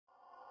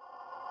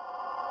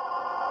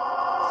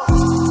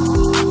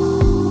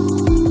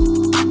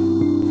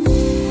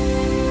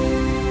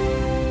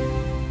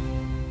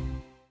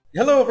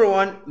Hello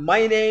everyone,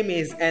 my name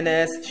is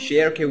Enes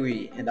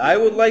Sherkawi and I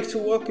would like to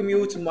welcome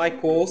you to my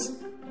course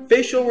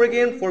Facial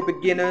Rigging for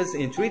Beginners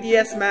in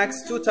 3ds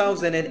Max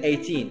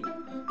 2018.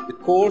 The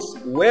course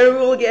where we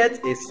will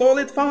get a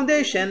solid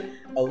foundation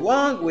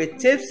along with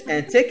tips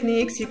and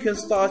techniques you can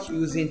start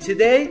using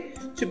today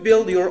to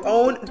build your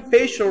own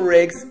facial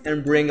rigs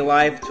and bring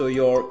life to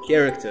your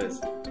characters.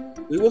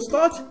 We will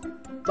start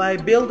by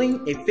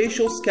building a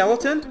facial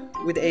skeleton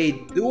with a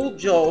dual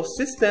jaw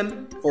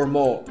system for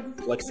more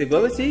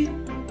flexibility.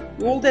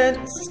 We will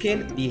then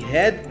skin the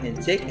head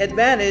and take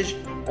advantage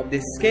of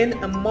the skin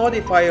and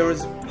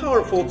modifier's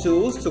powerful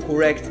tools to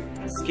correct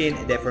skin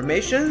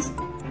deformations.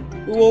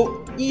 We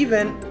will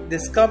even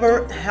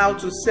discover how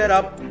to set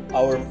up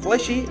our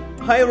fleshy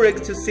eye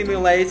rig to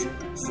simulate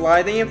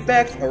sliding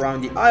effect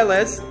around the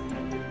eyelids.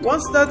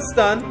 Once that's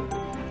done,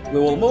 we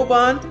will move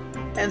on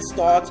and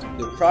start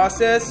the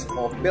process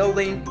of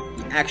building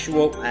the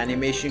actual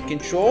animation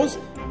controls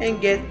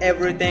and get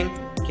everything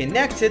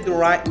connected the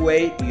right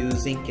way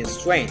using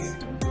constraints.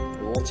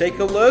 We will take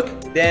a look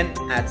then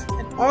at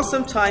an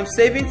awesome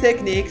time-saving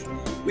technique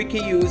we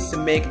can use to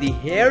make the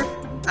hair,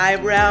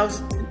 eyebrows,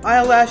 and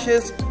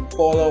eyelashes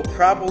follow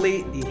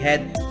properly the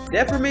head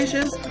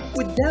deformations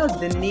without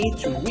the need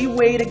to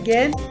reweight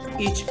again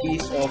each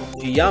piece of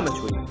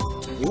geometry.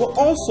 We will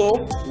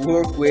also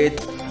work with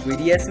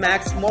 3ds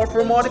Max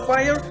Morpher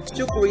modifier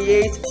to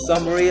create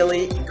some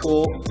really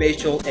cool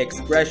facial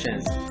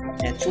expressions.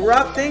 And to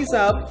wrap things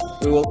up,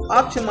 we will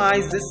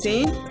optimize the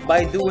scene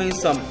by doing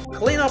some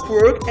cleanup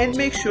work and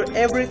make sure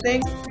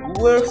everything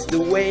works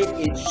the way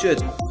it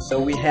should, so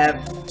we have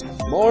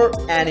more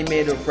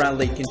animator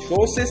friendly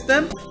control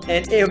system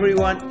and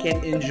everyone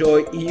can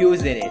enjoy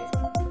using it.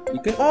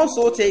 You can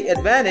also take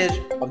advantage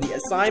of the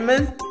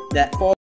assignment that follows